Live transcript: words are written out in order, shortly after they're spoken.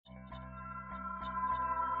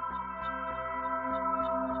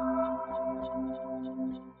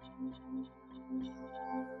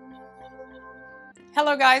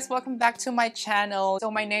Hello guys, welcome back to my channel. So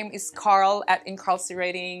my name is Carl at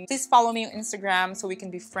Incarcerating. Please follow me on Instagram so we can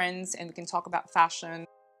be friends and we can talk about fashion.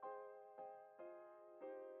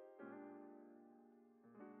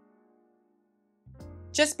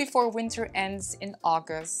 Just before winter ends in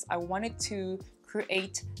August, I wanted to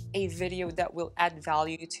create a video that will add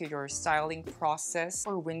value to your styling process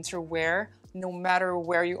for winter wear, no matter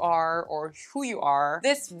where you are or who you are.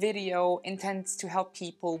 This video intends to help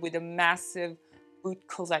people with a massive boot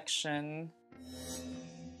collection.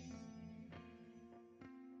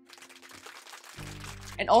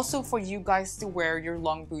 And also for you guys to wear your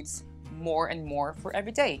long boots more and more for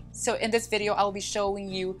every day. So in this video, I'll be showing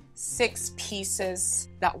you 6 pieces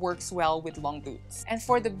that works well with long boots. And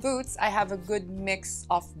for the boots, I have a good mix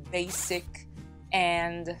of basic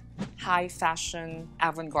and high fashion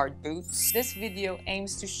avant-garde boots. This video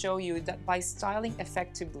aims to show you that by styling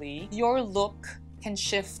effectively, your look can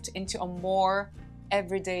shift into a more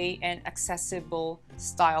everyday and accessible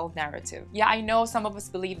style narrative. Yeah, I know some of us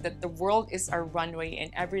believe that the world is our runway and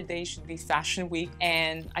every day should be fashion week,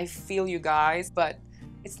 and I feel you guys, but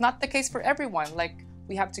it's not the case for everyone. Like,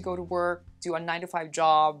 we have to go to work, do a 9-to-5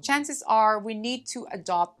 job. Chances are we need to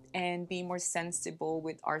adopt and be more sensible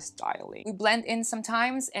with our styling. We blend in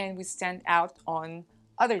sometimes and we stand out on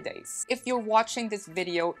other days. If you're watching this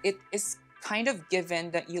video, it is kind of given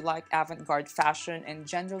that you like avant-garde fashion and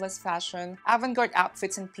genderless fashion. Avant-garde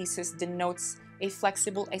outfits and pieces denotes a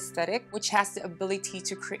flexible aesthetic which has the ability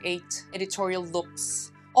to create editorial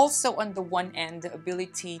looks. Also, on the one end, the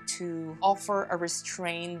ability to offer a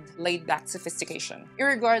restrained, laid-back sophistication.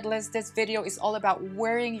 Irregardless, this video is all about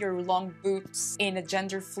wearing your long boots in a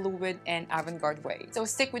gender-fluid and avant-garde way. So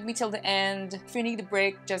stick with me till the end. If you need a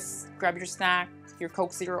break, just grab your snack, your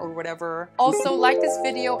Coke Zero or whatever. Also, like this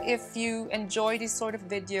video if you enjoy these sort of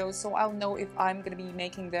videos so I'll know if I'm gonna be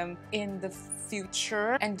making them in the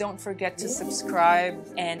future. And don't forget to subscribe,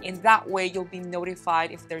 and in that way you'll be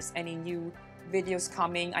notified if there's any new videos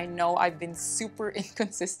coming. I know I've been super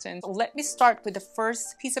inconsistent. So let me start with the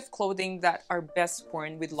first piece of clothing that are best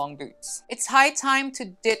worn with long boots. It's high time to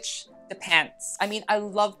ditch the pants. I mean, I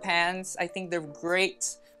love pants. I think they're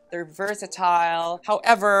great. They're versatile.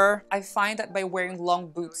 However, I find that by wearing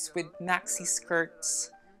long boots with maxi skirts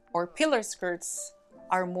or pillar skirts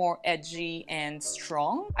are more edgy and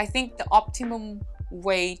strong. I think the optimum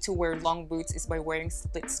way to wear long boots is by wearing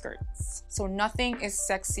split skirts. So nothing is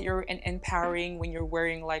sexier and empowering when you're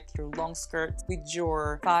wearing like your long skirts with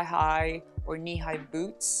your thigh-high or knee-high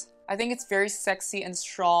boots. I think it's very sexy and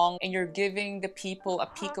strong, and you're giving the people a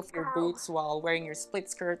peek of your boots while wearing your split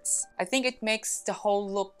skirts. I think it makes the whole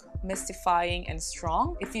look mystifying and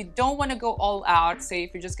strong. If you don't want to go all out, say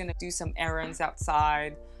if you're just gonna do some errands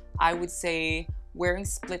outside, I would say wearing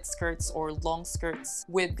split skirts or long skirts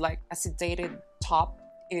with like a sedated top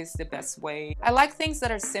is the best way. I like things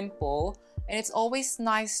that are simple, and it's always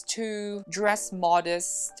nice to dress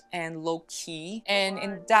modest and low-key, and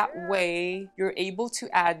in that way you're able to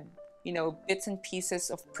add, you know, bits and pieces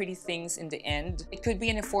of pretty things in the end. It could be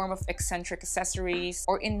in the form of eccentric accessories,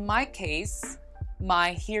 or in my case,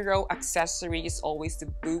 my hero accessory is always the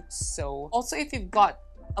boots. So also, if you've got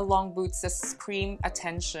a long boots that scream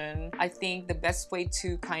attention, I think the best way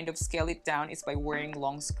to kind of scale it down is by wearing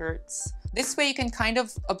long skirts. This way you can kind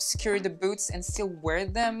of obscure the boots and still wear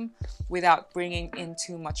them without bringing in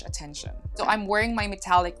too much attention. So I'm wearing my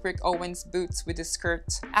metallic Rick Owens boots with a skirt.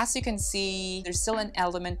 As you can see, there's still an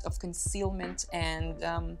element of concealment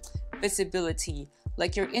and visibility.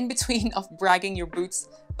 Like you're in between of bragging your boots,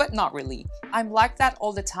 but not really. I'm like that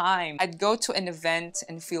all the time. I'd go to an event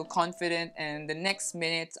and feel confident, and the next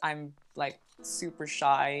minute I'm like super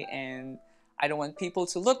shy and I don't want people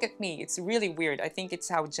to look at me. It's really weird. I think it's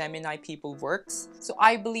how Gemini people works. So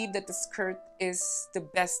I believe that the skirt is the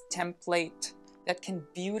best template that can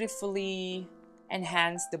beautifully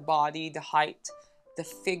enhance the body, the height, the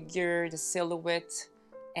figure, the silhouette,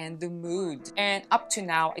 and the mood. And up to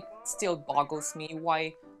now, it still boggles me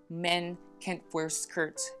why men can't wear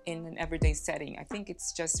skirts in an everyday setting. I think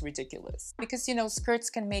it's just ridiculous. Because, you know, skirts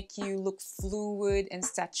can make you look fluid and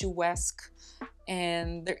statuesque,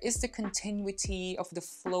 and there is the continuity of the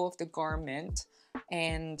flow of the garment,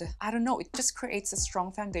 and I don't know, it just creates a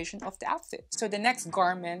strong foundation of the outfit. So the next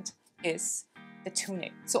garment is the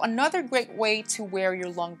tunic. So another great way to wear your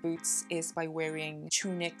long boots is by wearing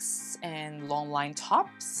tunics and long line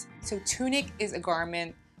tops. So tunic is a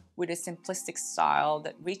garment with a simplistic style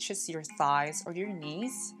that reaches your thighs or your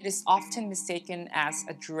knees. It is often mistaken as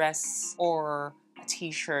a dress or a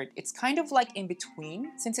t-shirt. It's kind of like in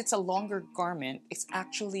between. Since it's a longer garment, it's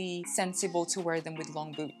actually sensible to wear them with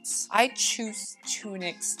long boots. I choose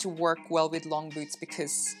tunics to work well with long boots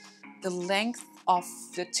because the length of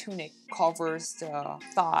the tunic covers the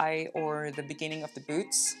thigh or the beginning of the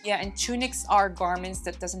boots. Yeah, and tunics are garments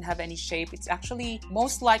that doesn't have any shape. It's actually,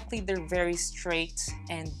 most likely they're very straight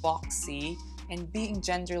and boxy. And being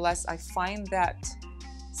genderless, I find that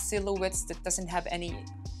silhouettes that doesn't have any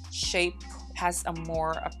shape has a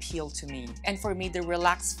more appeal to me. And for me, the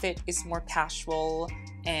relaxed fit is more casual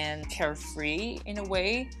and carefree in a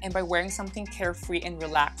way. And by wearing something carefree and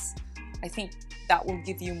relaxed, I think that will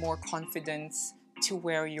give you more confidence to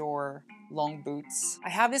wear your long boots. I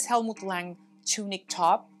have this Helmut Lang tunic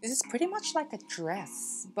top. This is pretty much like a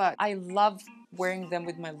dress, but I love wearing them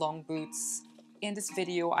with my long boots. In this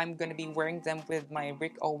video, I'm going to be wearing them with my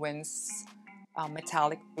Rick Owens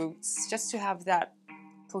metallic boots just to have that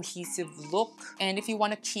cohesive look. And if you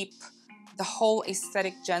want to keep the whole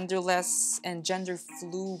aesthetic genderless and gender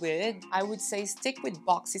fluid, I would say stick with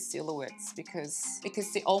boxy silhouettes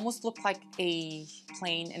because they almost look like a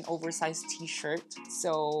plain and oversized t-shirt.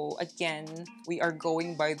 So again, we are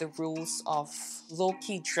going by the rules of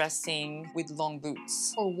low-key dressing with long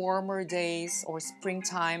boots. For warmer days or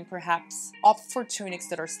springtime, perhaps opt for tunics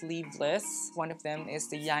that are sleeveless. One of them is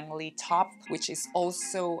the Yang Li top, which is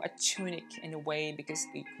also a tunic in a way because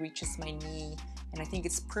it reaches my knee. And I think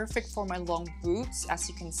it's perfect for my long boots. As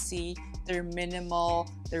you can see, they're minimal,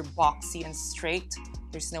 they're boxy and straight.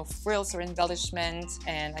 There's no frills or embellishment.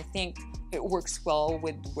 And I think it works well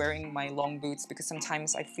with wearing my long boots because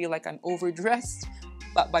sometimes I feel like I'm overdressed.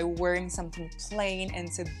 But by wearing something plain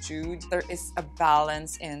and subdued, there is a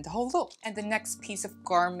balance in the whole look. And the next piece of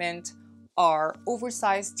garment are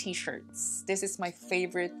oversized t-shirts. This is my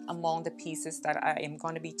favorite among the pieces that I am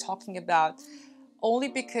going to be talking about. Only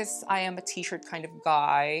because I am a t-shirt kind of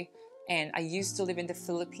guy and I used to live in the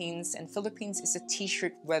Philippines, and Philippines is a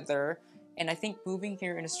t-shirt weather, and I think moving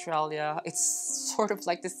here in Australia it's sort of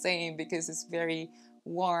like the same because it's very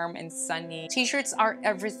warm and sunny. T-shirts are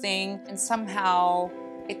everything, and somehow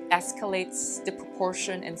it escalates the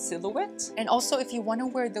proportion and silhouette. And also, if you want to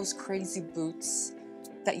wear those crazy boots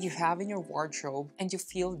that you have in your wardrobe and you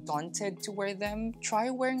feel daunted to wear them,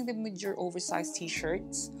 try wearing them with your oversized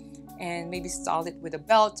t-shirts and maybe style it with a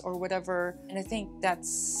belt or whatever. And I think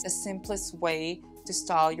that's the simplest way to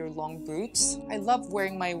style your long boots. I love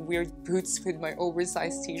wearing my weird boots with my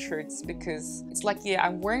oversized t-shirts because it's like, yeah,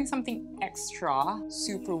 I'm wearing something extra,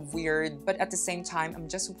 super weird, but at the same time, I'm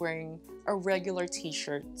just wearing a regular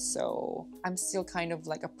t-shirt. So I'm still kind of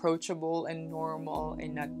like approachable and normal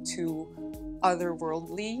and not too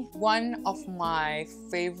otherworldly. One of my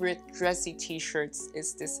favorite dressy t-shirts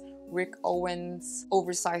is this Rick Owens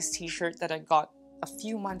oversized t-shirt that I got a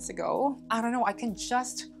few months ago. I don't know, I can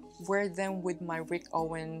just wear them with my Rick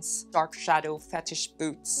Owens dark shadow fetish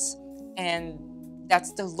boots. And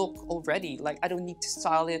that's the look already. Like, I don't need to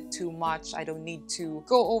style it too much. I don't need to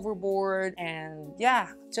go overboard. And yeah,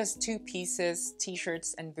 just 2 pieces,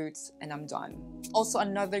 t-shirts and boots, and I'm done. Also,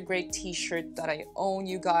 another great t-shirt that I own,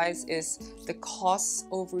 you guys, is the COS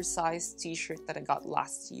oversized t-shirt that I got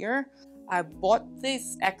last year. I bought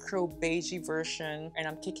this Acro beigey version and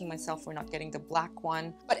I'm kicking myself for not getting the black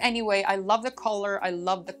one. But anyway, I love the color, I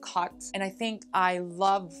love the cut, and I think I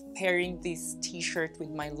love pairing this t-shirt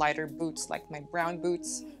with my lighter boots, like my brown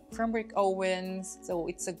boots from Rick Owens. So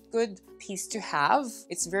it's a good piece to have.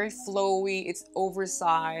 It's very flowy, it's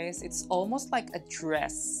oversized, it's almost like a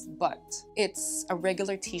dress, but it's a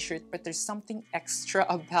regular t-shirt, but there's something extra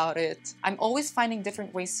about it. I'm always finding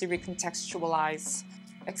different ways to recontextualize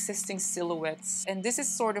existing silhouettes, and this is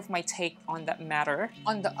sort of my take on that matter.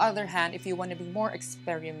 On the other hand, if you want to be more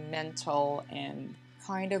experimental and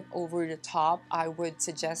kind of over the top, I would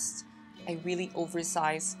suggest a really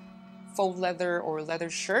oversized faux leather or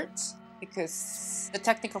leather shirt because the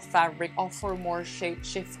technical fabric offer more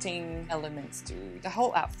shape-shifting elements to the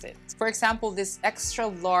whole outfit. For example, this extra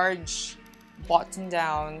large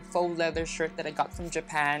button-down faux leather shirt that I got from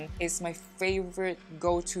Japan is my favorite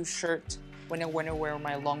go-to shirt when I want to wear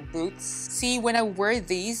my long boots. See, when I wear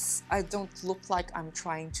these, I don't look like I'm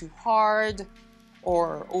trying too hard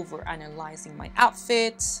or over-analyzing my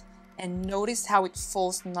outfit. And notice how it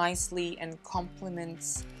falls nicely and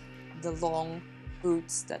complements the long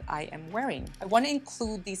boots that I am wearing. I want to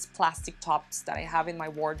include these plastic tops that I have in my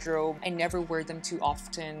wardrobe. I never wear them too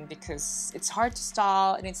often because it's hard to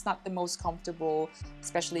style and it's not the most comfortable,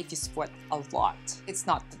 especially if you sweat a lot. It's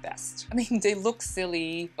not the best. I mean, they look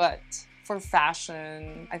silly, but for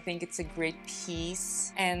fashion, I think it's a great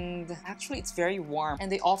piece, and actually it's very warm, and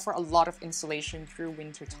they offer a lot of insulation through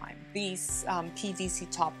winter time. These PVC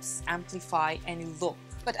tops amplify any look,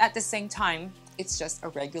 but at the same time, it's just a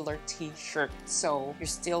regular t-shirt, so you're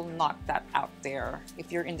still not that out there. If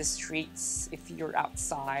you're in the streets, if you're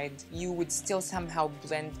outside, you would still somehow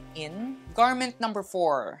blend in. Garment number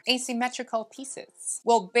 4, asymmetrical pieces.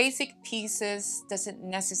 Well, basic pieces doesn't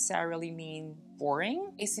necessarily mean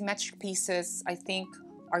boring. Asymmetric pieces, I think,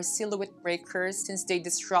 are silhouette breakers since they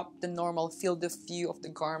disrupt the normal field of view of the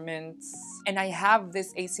garments. And I have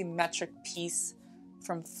this asymmetric piece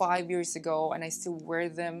from 5 years ago, and I still wear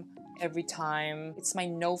them every time. It's my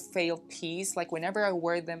no-fail piece. Like whenever I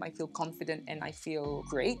wear them, I feel confident and I feel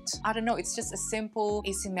great. I don't know, it's just a simple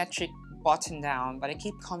asymmetric button down, but I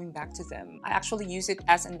keep coming back to them. I actually use it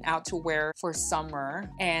as an outerwear for summer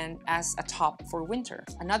and as a top for winter.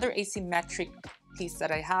 Another asymmetric piece that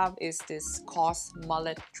I have is this COS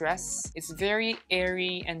mullet dress. It's very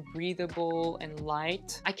airy and breathable and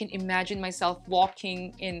light. I can imagine myself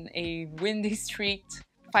walking in a windy street,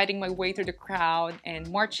 fighting my way through the crowd and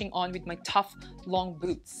marching on with my tough long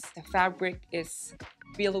boots. The fabric is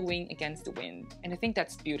billowing against the wind, and I think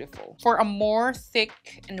that's beautiful. For a more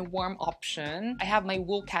thick and warm option, I have my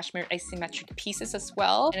wool cashmere asymmetric pieces as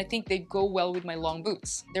well, and I think they go well with my long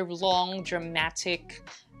boots. They're long, dramatic,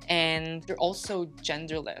 and they're also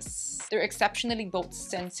genderless. They're exceptionally both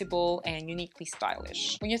sensible and uniquely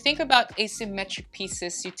stylish. When you think about asymmetric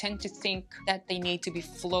pieces, you tend to think that they need to be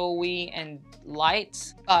flowy and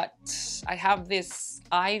light, but I have this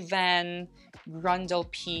Ivan Grundle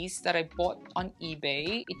piece that I bought on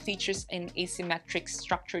eBay. It features an asymmetric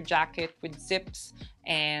structured jacket with zips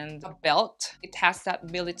and a belt. It has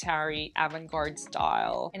that military avant-garde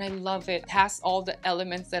style, and I love it. It has all the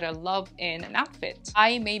elements that I love in an outfit.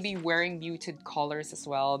 I may be wearing muted colors as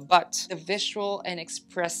well, but the visual and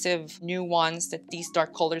expressive nuance that these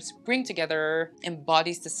dark colors bring together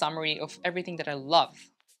embodies the summary of everything that I love.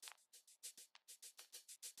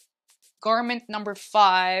 Garment number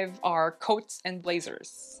 5 are coats and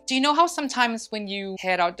blazers. Do you know how sometimes when you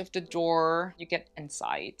head out of the door, you get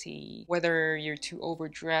anxiety? Whether you're too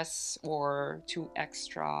overdressed or too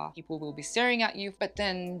extra, people will be staring at you, but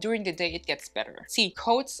then during the day it gets better. See,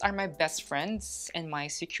 coats are my best friends and my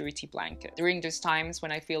security blanket. During those times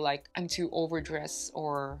when I feel like I'm too overdressed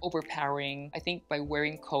or overpowering, I think by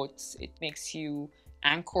wearing coats, it makes you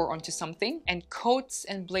anchor onto something, and coats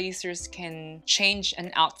and blazers can change an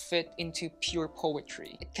outfit into pure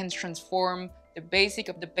poetry. It can transform the basic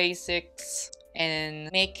of the basics and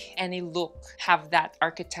make any look have that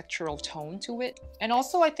architectural tone to it. And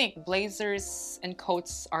also I think blazers and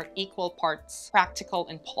coats are equal parts practical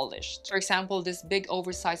and polished. For example, this big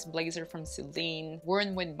oversized blazer from Celine,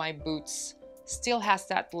 worn with my boots, still has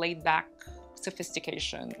that laid back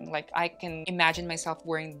sophistication. Like I can imagine myself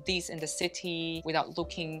wearing these in the city without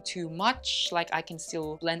looking too much. Like I can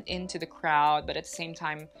still blend into the crowd, but at the same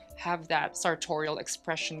time have that sartorial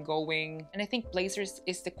expression going. And I think blazers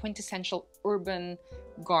is the quintessential urban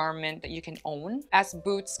garment that you can own. As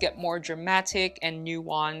boots get more dramatic and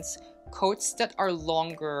nuanced, coats that are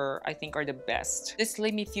longer, I think, are the best. This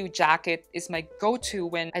Limmy Few jacket is my go-to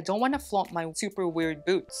when I don't want to flaunt my super weird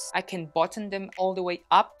boots. I can button them all the way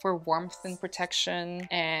up for warmth and protection.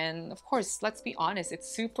 And of course, let's be honest,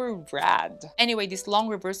 it's super rad. Anyway, this long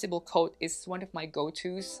reversible coat is one of my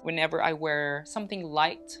go-tos whenever I wear something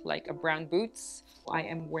light like a brown boots. I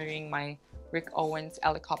am wearing my Rick Owens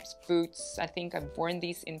Elicops boots. I think I've worn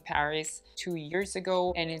these in Paris 2 years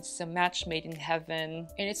ago, and it's a match made in heaven.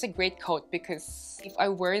 And it's a great coat because if I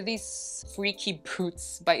wear these freaky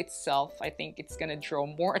boots by itself, I think it's gonna draw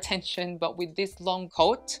more attention. But with this long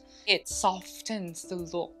coat, it softens the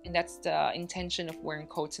look, and that's the intention of wearing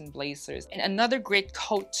coats and blazers. And another great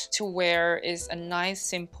coat to wear is a nice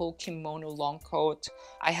simple kimono long coat.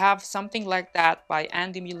 I have something like that by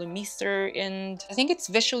Andy Muller-Meester, and I think it's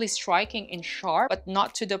visually striking and sharp, but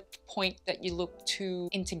not to the point that you look too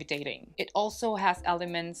intimidating. It also has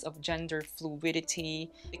elements of gender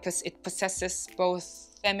fluidity because it possesses both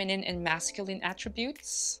feminine and masculine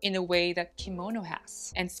attributes in a way that kimono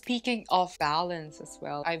has. And speaking of balance as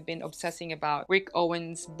well, I've been obsessing about Rick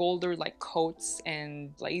Owens' boulder-like coats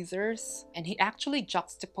and blazers, and he actually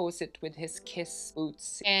juxtaposed it with his Kiss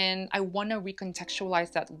boots. And I want to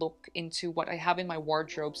recontextualize that look into what I have in my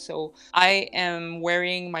wardrobe. So I am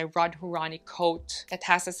wearing my Radharani coat that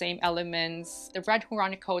has the same elements. The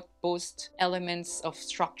Radharani coat boasts elements of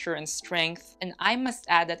structure and strength, and I must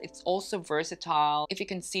add that it's also versatile. If you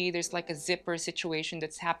can see, there's like a zipper situation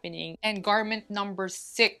that's happening. And garment number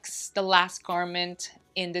 6, the last garment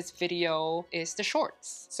in this video, is the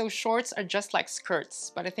shorts. So shorts are just like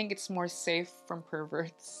skirts, but I think it's more safe from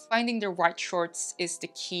perverts. Finding the right shorts is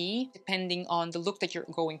the key, depending on the look that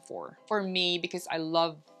you're going for. For me, because I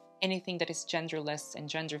love anything that is genderless and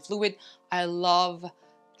gender fluid, I love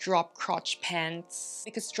drop crotch pants,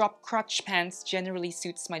 because drop crotch pants generally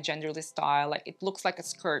suits my genderless style. Like, it looks like a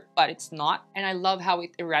skirt, but it's not. And I love how it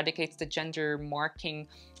eradicates the gender marking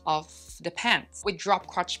of the pants. With drop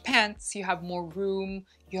crotch pants, you have more room,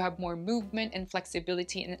 you have more movement and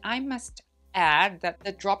flexibility. And I must add that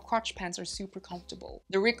the drop crotch pants are super comfortable.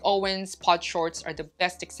 The Rick Owens pod shorts are the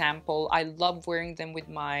best example. I love wearing them with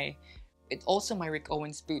my Rick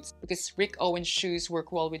Owens boots, because Rick Owens shoes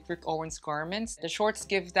work well with Rick Owens garments. The shorts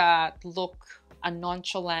give that look, a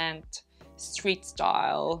nonchalant street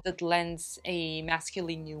style that lends a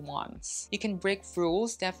masculine nuance. You can break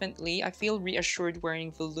rules, definitely. I feel reassured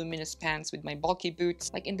wearing voluminous pants with my bulky boots.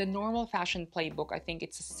 Like, in the normal fashion playbook, I think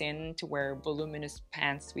it's a sin to wear voluminous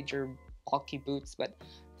pants with your bulky boots, but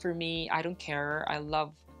for me, I don't care. I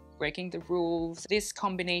love breaking the rules. This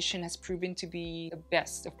combination has proven to be the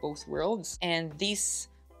best of both worlds, and these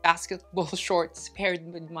basketball shorts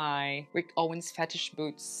paired with my Rick Owens fetish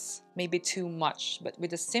boots may be too much, but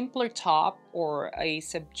with a simpler top or a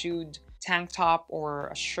subdued tank top or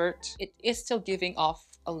a shirt, it is still giving off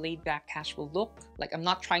a laid-back casual look. Like, I'm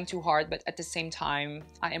not trying too hard, but at the same time,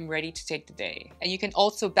 I am ready to take the day. And you can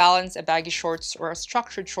also balance a baggy shorts or a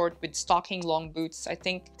structured short with stocking long boots. I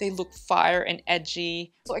think they look fire and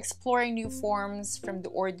edgy. So exploring new forms from the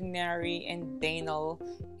ordinary and banal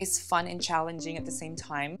is fun and challenging at the same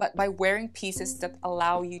time. But by wearing pieces that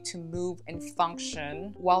allow you to move and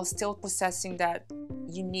function while still possessing that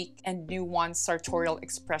unique and nuanced sartorial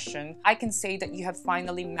expression, I can say that you have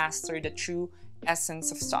finally mastered the true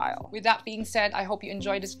essence of style. With that being said, I hope you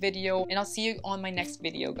enjoyed this video, and I'll see you on my next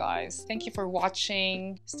video, guys. Thank you for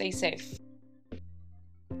watching. Stay safe.